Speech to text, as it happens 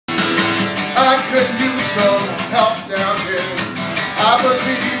some help down here. I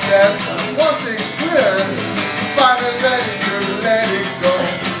believe that one thing's clear, finally ready to let it go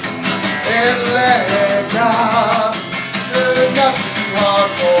and let God. There's nothing too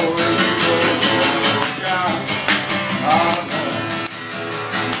hard for you, God.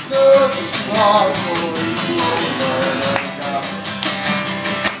 Nothing too hard for you, God.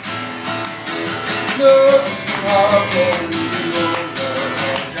 Nothing too hard for you.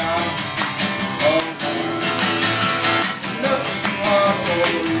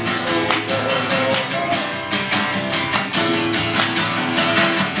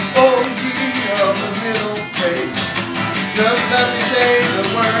 Just let me say the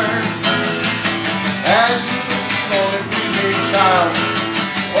word as you believe on it, we may child.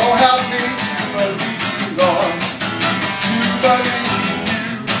 Oh, help me to believe you, Lord, to believe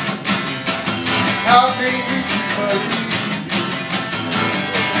you. Help me to believe you.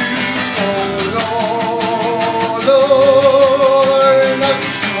 Oh, Lord, Lord,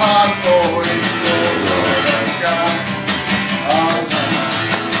 nothing's too hard for you, Lord God.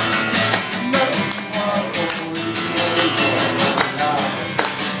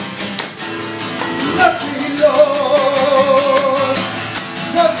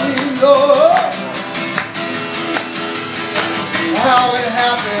 How it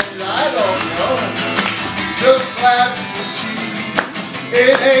happened, I don't know. Just glad to see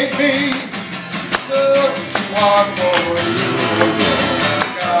it ain't me. Nothing's too hard for you,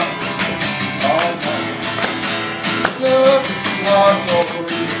 God. Nothing's too hard for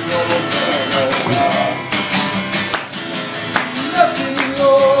you, God. Nothing,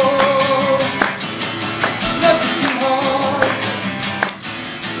 Lord. Nothing too hard.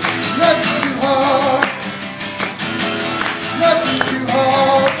 Nothing too hard. Nothing too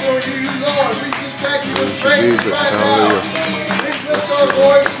hard for you, Lord. We just thank you with praise right now. We lift our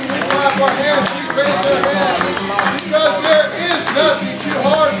voice and we clap our hands, we raise our hands. Because there is nothing too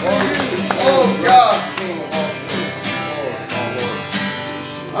hard for you, oh God.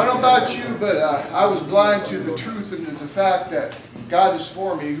 I don't know about you, but I was blind to the truth and to the fact that God is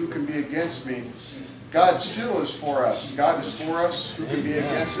for me, who can be against me? God still is for us. God is for us, who can be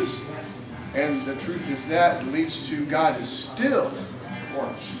against us? And the truth is that leads to God is still for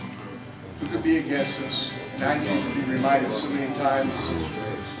us. Who could be against us? And I need to be reminded so many times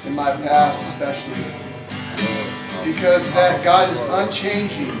in my past especially. Because that God is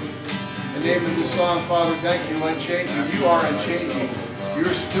unchanging. The name of this song, Father, thank you, unchanging. You are unchanging.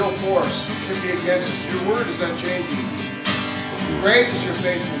 You're still for us. Who can be against us? Your word is unchanging. Great is your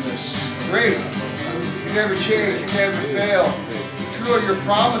faithfulness. Great. You never change. You never fail. True are your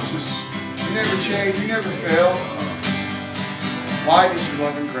promises. You never change, you never fail. Wide is your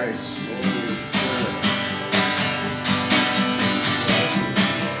love and grace.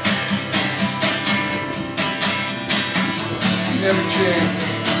 You never change.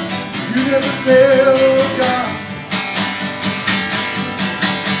 You never fail, God.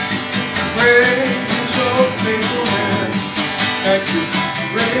 Great is your faithfulness. Thank you.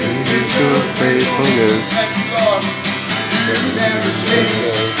 Great is your faithfulness. Thank you, Lord. You never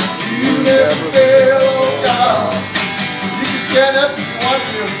change. You never fail, oh God. You can stand up if you want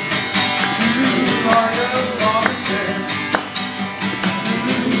to. You are the promises.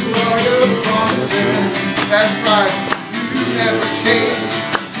 You are the promises. That's right. You never change.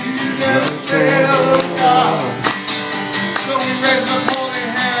 You never fail, oh God. So we raise up holy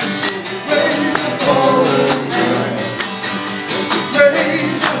hands. So we raise up holy hands.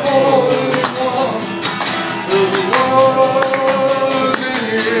 Praise the Holy One. The Lord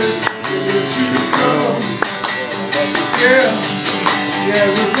is. Yeah,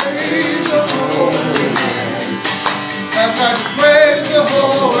 we praise the Holy One. That's right, we praise the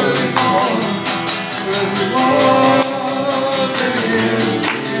Holy One. When the was and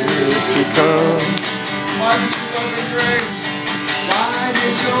is to come. Why does your love and grace? Why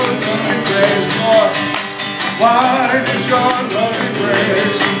does your love and grace, Lord? Why does your love and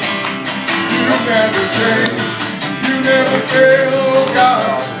grace? You never change. You never fail, oh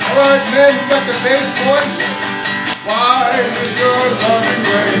God. Alright, man, you got the bass voice. Why is your love and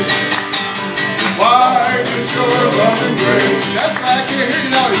grace? Why is your love and grace? That's right, I can hear you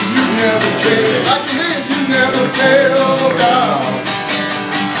now. You never change. I can hear you never fail, oh God.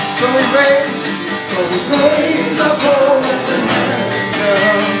 So we raise the Holy